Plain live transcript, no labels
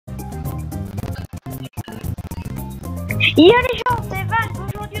Yo les gens, c'est Val.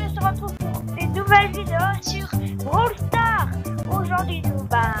 Aujourd'hui on se retrouve pour une nouvelle vidéo sur Brawl Star. Aujourd'hui nous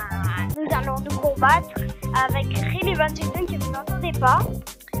allons nous combattre avec Rémi21 que vous n'entendez pas.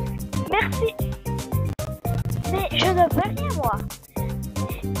 Merci. Mais je ne veux rien moi.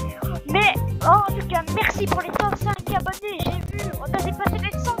 Mais en tout cas merci pour les 105 abonnés. J'ai vu, on a dépassé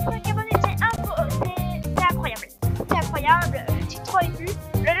les 105 abonnés. C'est incroyable. C'est incroyable. Je suis trop ému.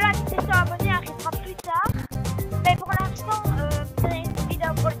 Le like des 100 abonnés arrivera plus tard. Mais pour l'instant, vous avez une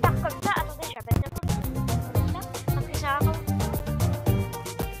vidéo Brawl Star comme ça. Attendez, je vais mettre comme ça. Parce que j'ai vraiment...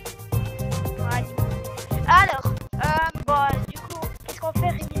 Ouais. Alors, bon, du coup, qu'est-ce qu'on fait,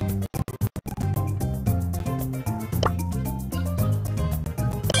 Rémi?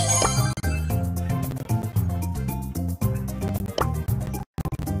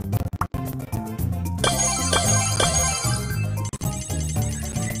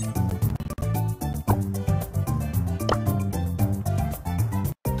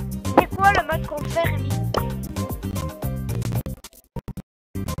 Le mode qu'on fait, Rémi.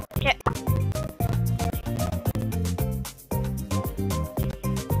 Ok.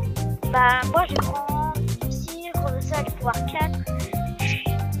 Bah moi je prends ici Rosal pouvoir 4.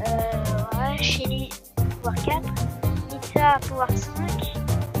 Ouais, Shelly pouvoir 4. Nita pouvoir 5.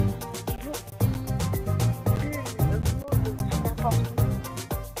 N'importe.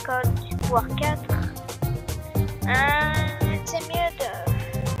 Code pouvoir 4. C'est mieux de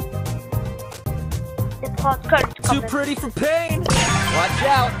prendre Colt. Too pretty for pain. Watch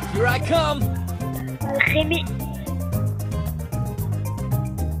out, here I come. Rémi.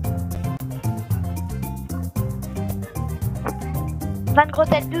 Van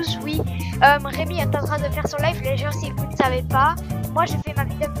Grotel 12, oui. Rémi est en train de faire son live. Les gens, si vous ne savez pas, moi je fais ma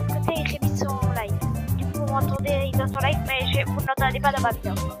vidéo de mon côté et Rémi son live. Du coup, vous m'entendez dans son live, mais vous ne l'entendez pas dans ma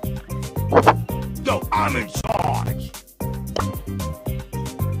vidéo. So I'm in charge.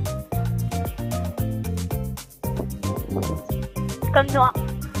 Comme moi.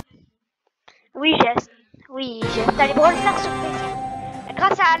 Oui, j'ai installé Brawl Star sur PC.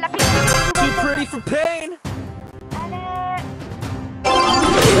 Grâce à l'application. Too pretty for pain. Allez.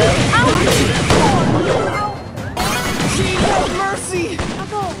 Chaine, merci.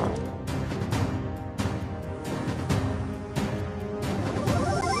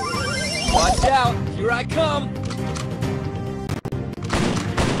 Watch out, here I come.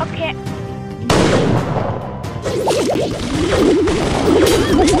 Ok.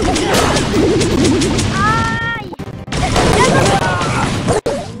 Aïe!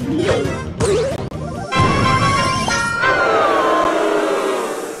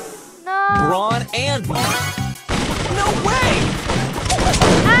 Non! Brawn and no way!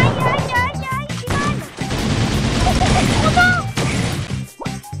 Aïe, aïe, aïe, aïe, j'ai mal! Oh non!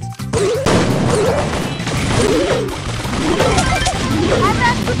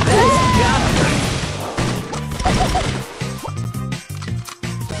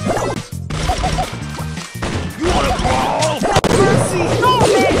 You wanna brawl? Mercy! Non,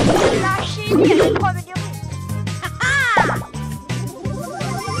 mais la chaîne, elle est trop améliorée.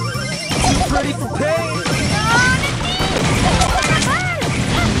 Too pretty for pain.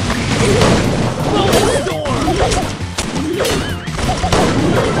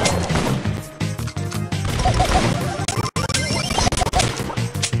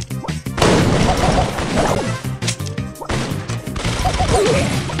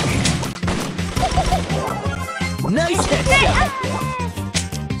 Nice headshot.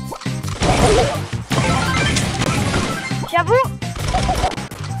 J'avoue,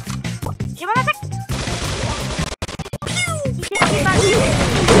 j'ai mon attaque. J'ai mal.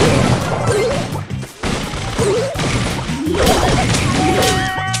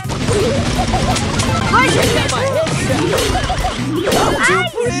 Oh, j'ai fait My headshot. Too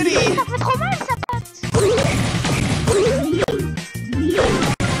pretty. ça fait trop mal, ça patte.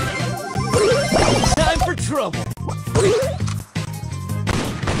 Time for trouble.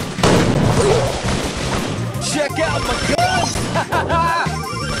 Check out my gun.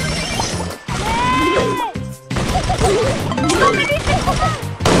 Non, mais lui, c'est trop mal.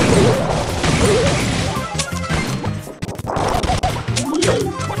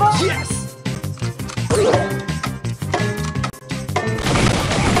 Yes.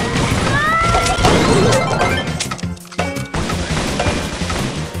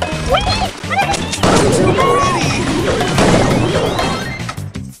 Oui, Too pretty.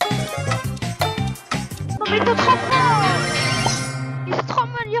 non, mais t'es trop fort. Ils sont trop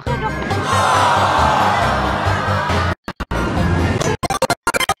améliorés leur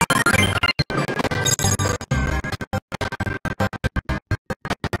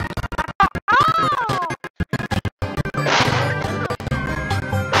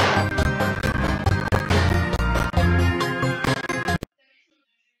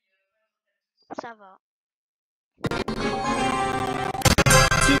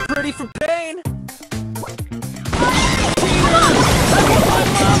pretty for pain.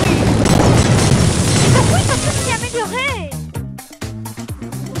 Oui, ça s'est amélioré.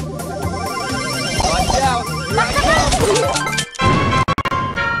 Watch out! Here I come.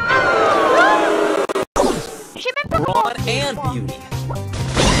 Je sais même pas comment. Brawn and beauty.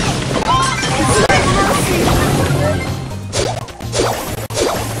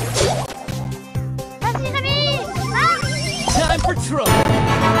 Vas-y, Rémi. Time for trouble.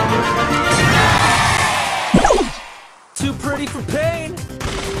 Too pretty for pain.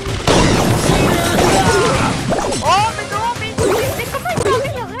 Oh, mais non, mais comment il s'est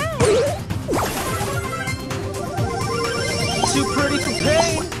amélioré? Too pretty for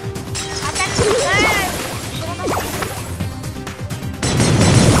pain.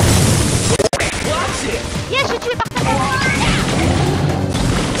 Watch it. Yes, je suis tué par ta mère.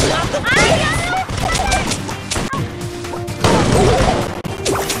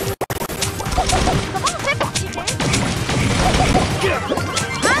 Comment on fait pour tirer?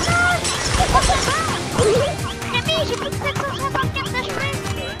 Rémi, j'ai plus de 750 cartes à jouer.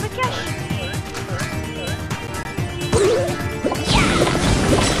 Je me cache.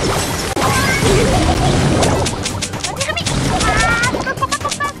 Vas-y, Rémi. Je peux pas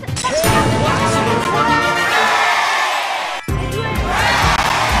qu'on passe.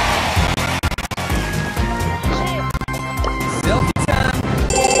 Selfie time.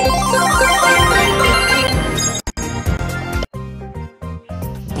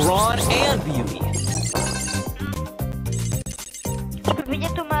 Brawn and beauty. Je peux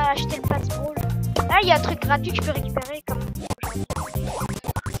bientôt m'acheter le pass Brawl. Là, il y a un truc gratuit que je peux récupérer comme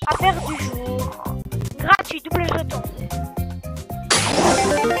affaire du jour. Gratuit, double jeton.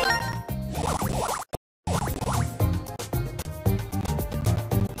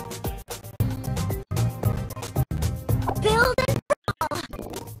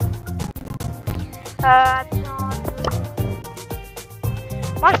 Attends.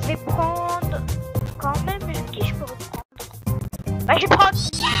 Moi, je vais prendre quand même qui je peux reprendre. Bah, je vais prendre.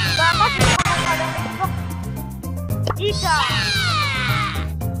 Bah, moi, je vais prendre le Ita.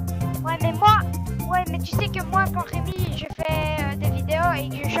 Ouais, mais moi. Ouais, mais tu sais que moi, quand Rémi, je fais des vidéos et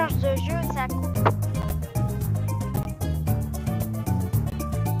que je change de jeu, ça coupe.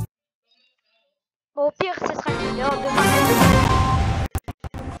 Bon, au pire, ce sera une vidéo demain.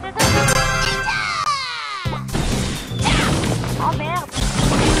 Oh merde!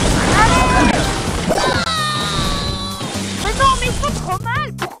 Allez! Mais non, mais ils sont trop mal!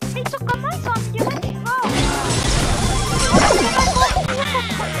 Mais ils sont comment? Ils sont améliorés si fort!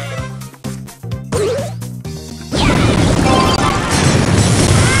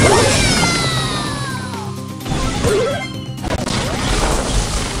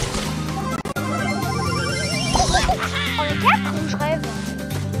 On est 4 ou je rêve?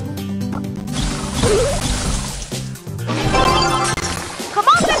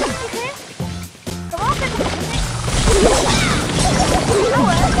 Comment on fait pour tirer? Comment on fait pour tirer? Ah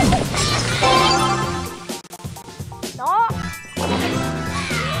ouais? Non.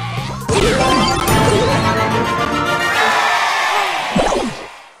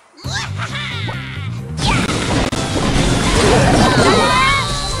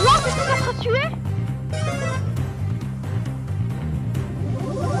 Là, c'est peut-être tué.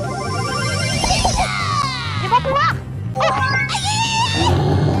 C'est mon pouvoir.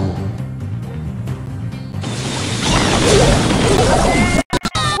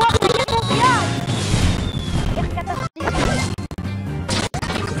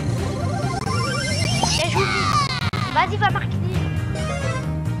 Vas-y, va marquer.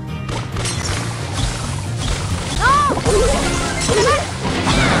 Non!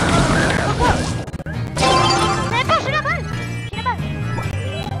 Mais pas, j'ai la balle! J'ai la balle!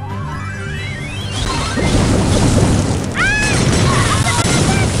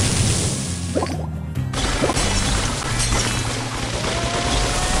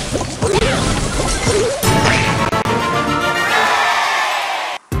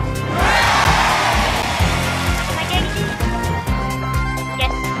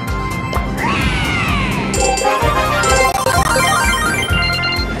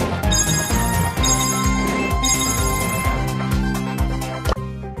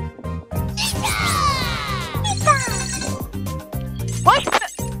 Moi, je peux...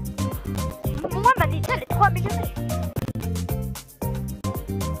 Moi, ma Nita, elle est trop améliorée.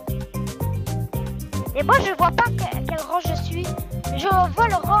 Et moi, je vois pas quel rang je suis. Je vois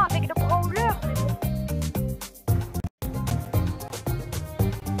le rang avec le brawler.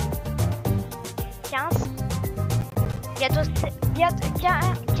 Bientôt 15.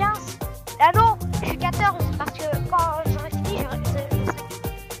 Ah non, je suis 14 parce que quand j'aurai fini, je serai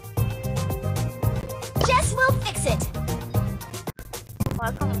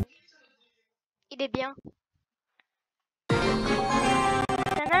il est bien.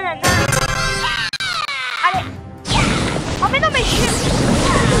 Nanana. Allez. Oh mais non mais je...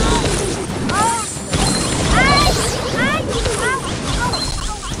 Oh. Aïe. Aïe.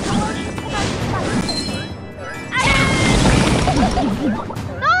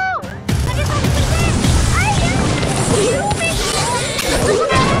 Non. Ça descend du côté. Aïe.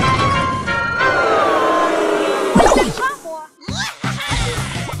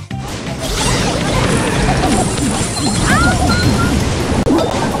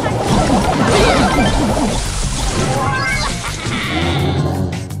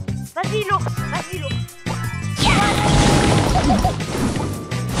 Vas-y l'ours, vas-y l'ours.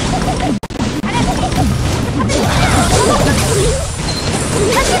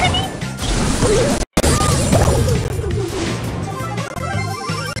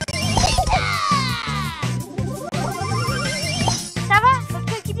 Ça va, votre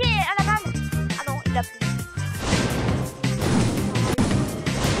coéquipier est à la balle. Ah non, il a plus.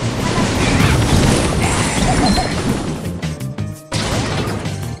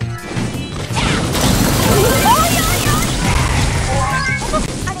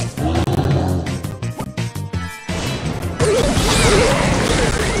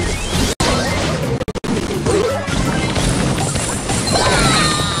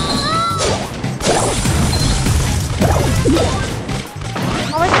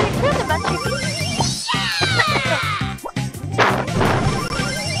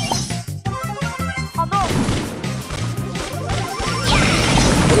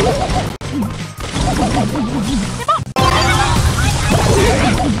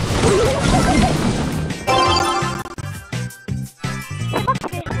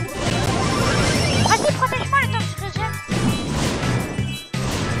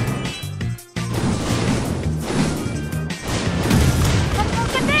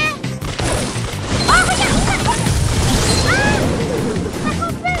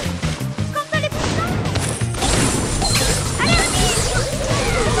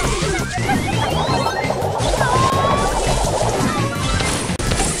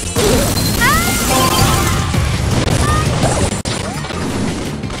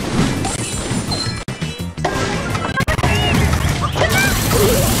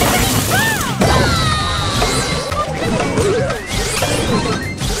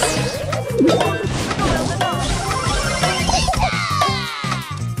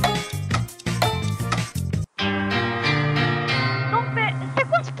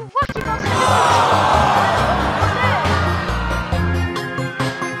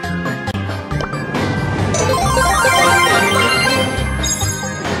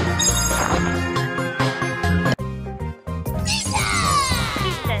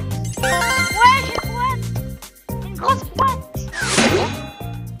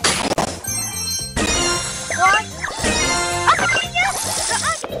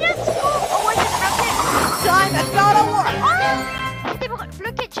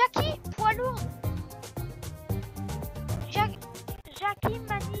 Jackie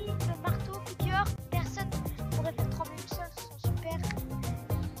m'a dit le marteau, coup de cœur, personne pourrait faire trembler le sol, ce sont super.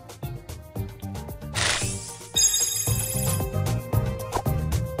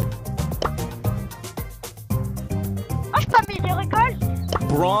 Oh, je peux améliorer l'école.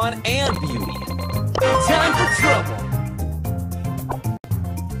 Brawn and beauty. Time for trouble.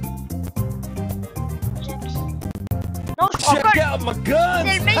 Jackie. Non, je prends Check pas. out my guns.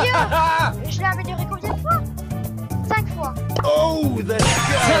 C'est le meilleur. Je l'ai amélioré combien de fois? 5 fois. Oh, the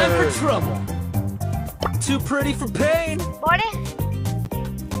time for trouble. Too pretty for pain. Bon, allez.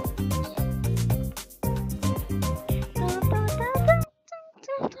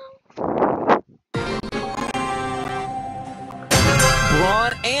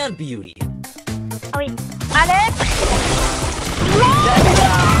 Brawn and beauty. Ah oui. Allez.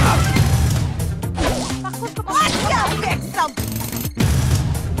 Par contre, comment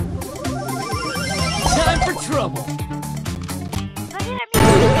Time for trouble. Vas-y, Rémi.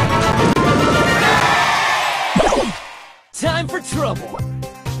 Time for trouble.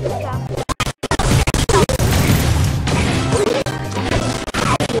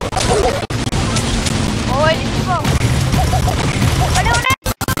 Oh, il est tout fort. Allez, allez.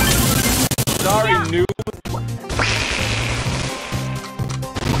 Sorry, noob.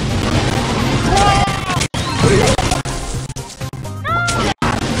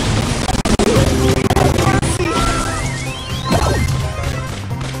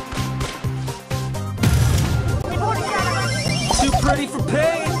 Too pretty for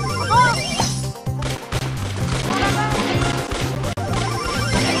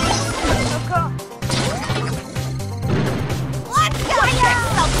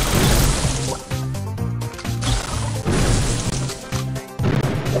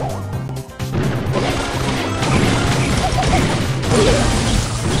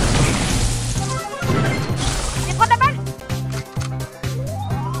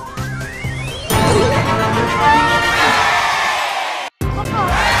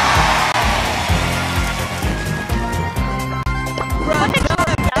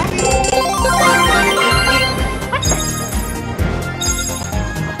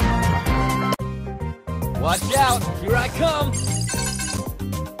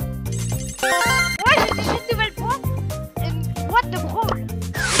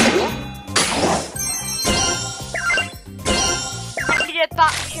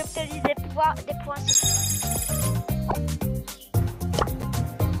points, des points.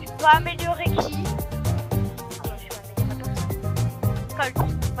 Je peux améliorer qui? Ah non, je vais améliorer personne. Colt.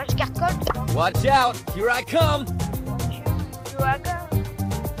 Moi je garde Colt. Watch out, here I come. Here I go.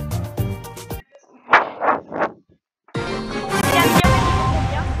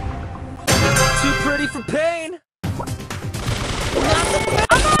 Too pretty for pain. Oh non, il y a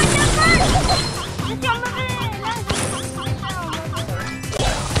Colt. Je suis en mauvais.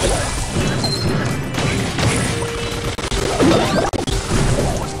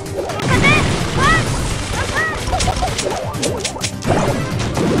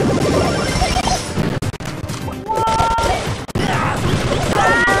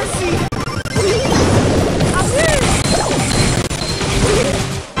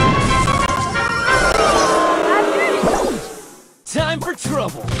 Time for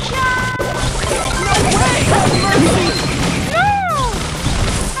trouble. No way! No!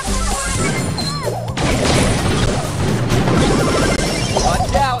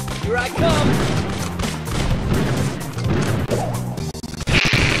 Watch out, here I come.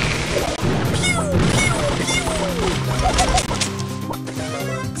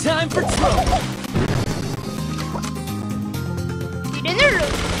 Time for trouble. Il est nul.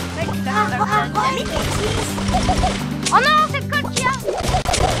 Oh non, c'est Colt qui a.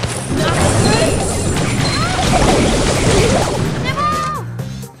 C'est bon.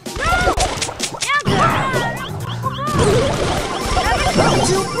 Non.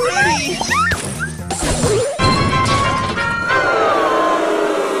 Too pretty.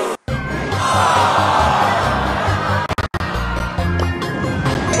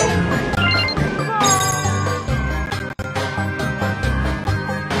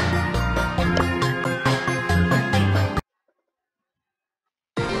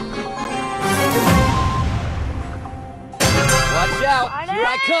 Watch out, here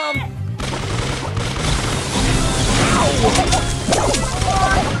I come.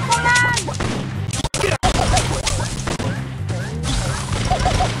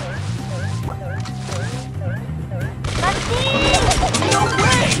 No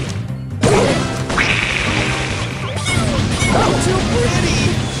way! Too pretty.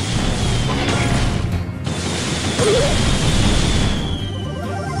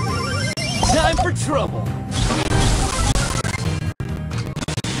 Time for trouble.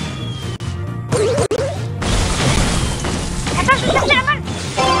 Attends, je vais chercher la balle.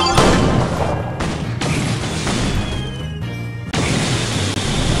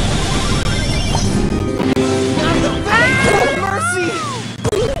 Mercy!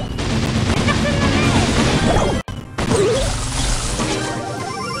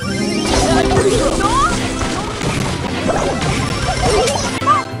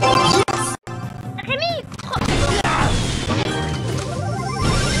 Rémi,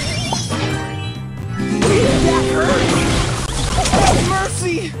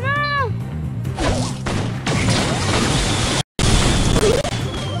 Mercy! non.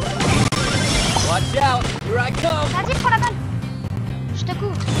 Watch out, here I come. Vas-y, prends la balle. Je te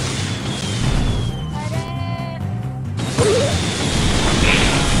couvre. Allez.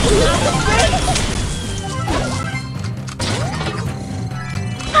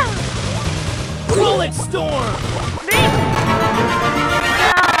 Bullet storm.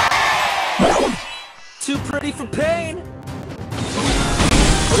 Too pretty for pain.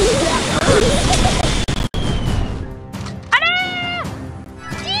 Allez.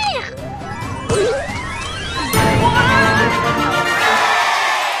 Tire.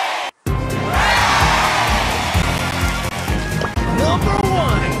 Number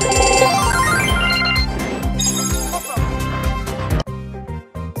one.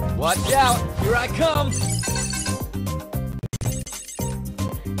 Watch out, here I come.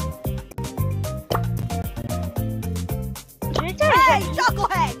 Hey,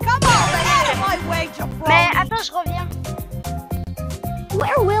 Chucklehead, come on, get out of my way, jabroni. Mais attends, je reviens.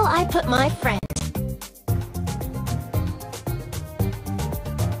 Where will I put my friend?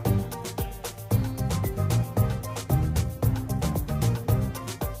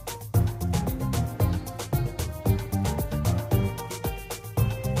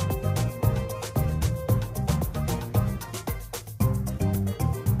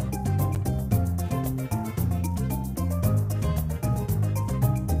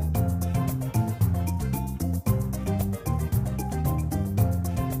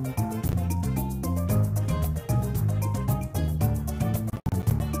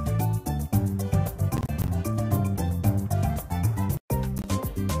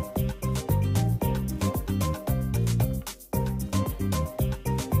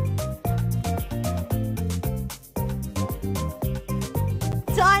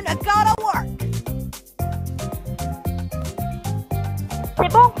 Time to go to work.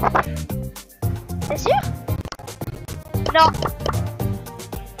 bon? T'es sûr? Non.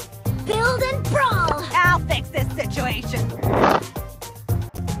 Build and brawl. I'll fix this situation.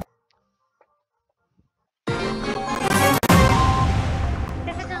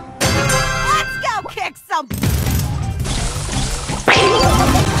 Let's go kick some.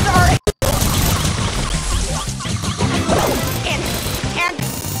 Sorry.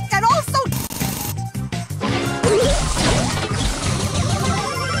 And also.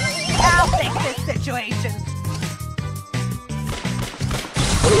 I'll fix this situation.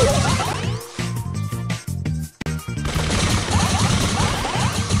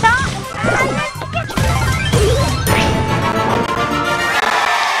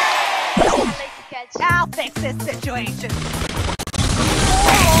 I'll fix this situation.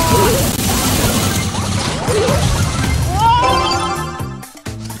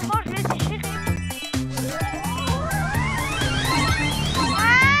 Comment je vais déchirer?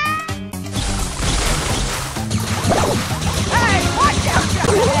 Hey, watch out,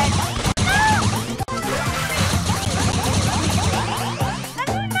 Chucklehead.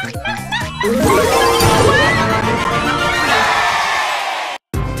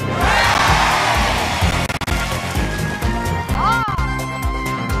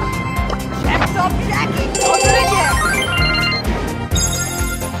 Checks up, Jackie. Does it again.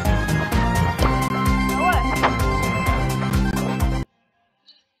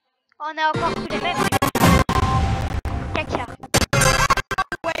 On a encore tous les mêmes. Caca.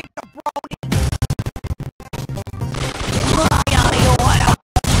 Wait, jabroni. You wanna.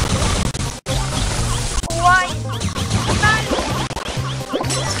 Ouais.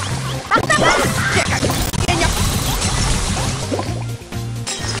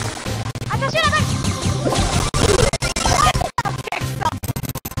 Attention la balle.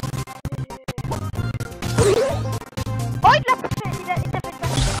 Oh, il l'a fait. Il a fait ça.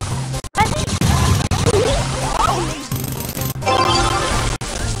 Vas-y.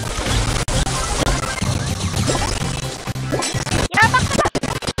 Il a marqué ça.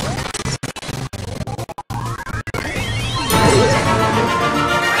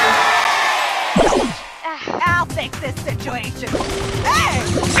 I'll fix this situation. Hey!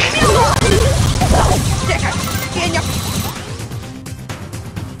 Leave me alone! Stick it in your...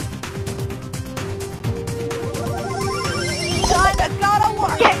 Time to go to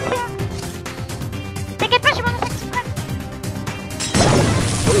work! T'inquiète pas, je m'en attaque suprême.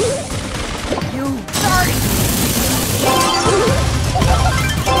 You dirty!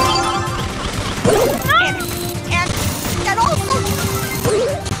 And also...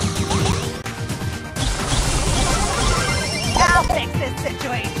 I'll fix this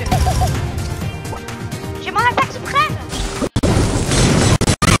situation. Je m'en attaque suprême.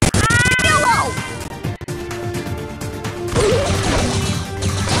 Hello!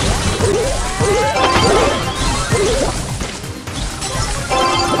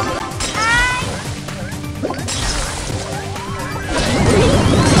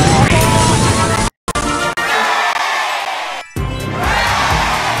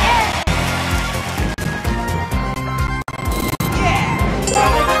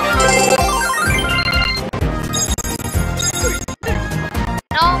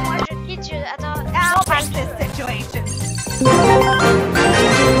 Non, moi je quitte, attends. I'll fix this situation.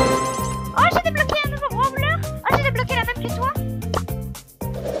 Oh, j'ai débloqué un nouveau brawler. Oh, j'ai débloqué la même que toi.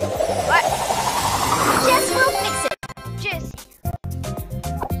 Ouais. Jess will fix it. Jessie.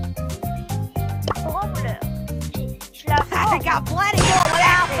 Brawler. Je la I got plenty more where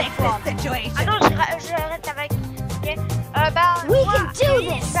I'll fix this Ah situation. non, je reste avec. Ok. Bah, We moi, can do je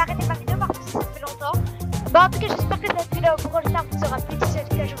this. vais arrêter ma vidéo parce que ça fait longtemps. Bon, en tout cas, j'espère que cette vidéo pour Brawl Star vous aura plu. Si c'est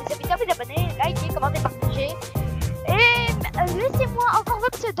le cas, je vous invite à vous abonner, liker, commenter, partager. Et laissez-moi encore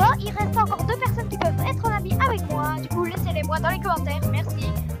votre pseudo. Il reste encore 2 personnes qui peuvent être en ami avec moi. Du coup, laissez-les moi dans les commentaires.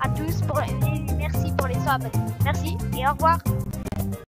 Merci à tous pour les subs. Merci et au revoir.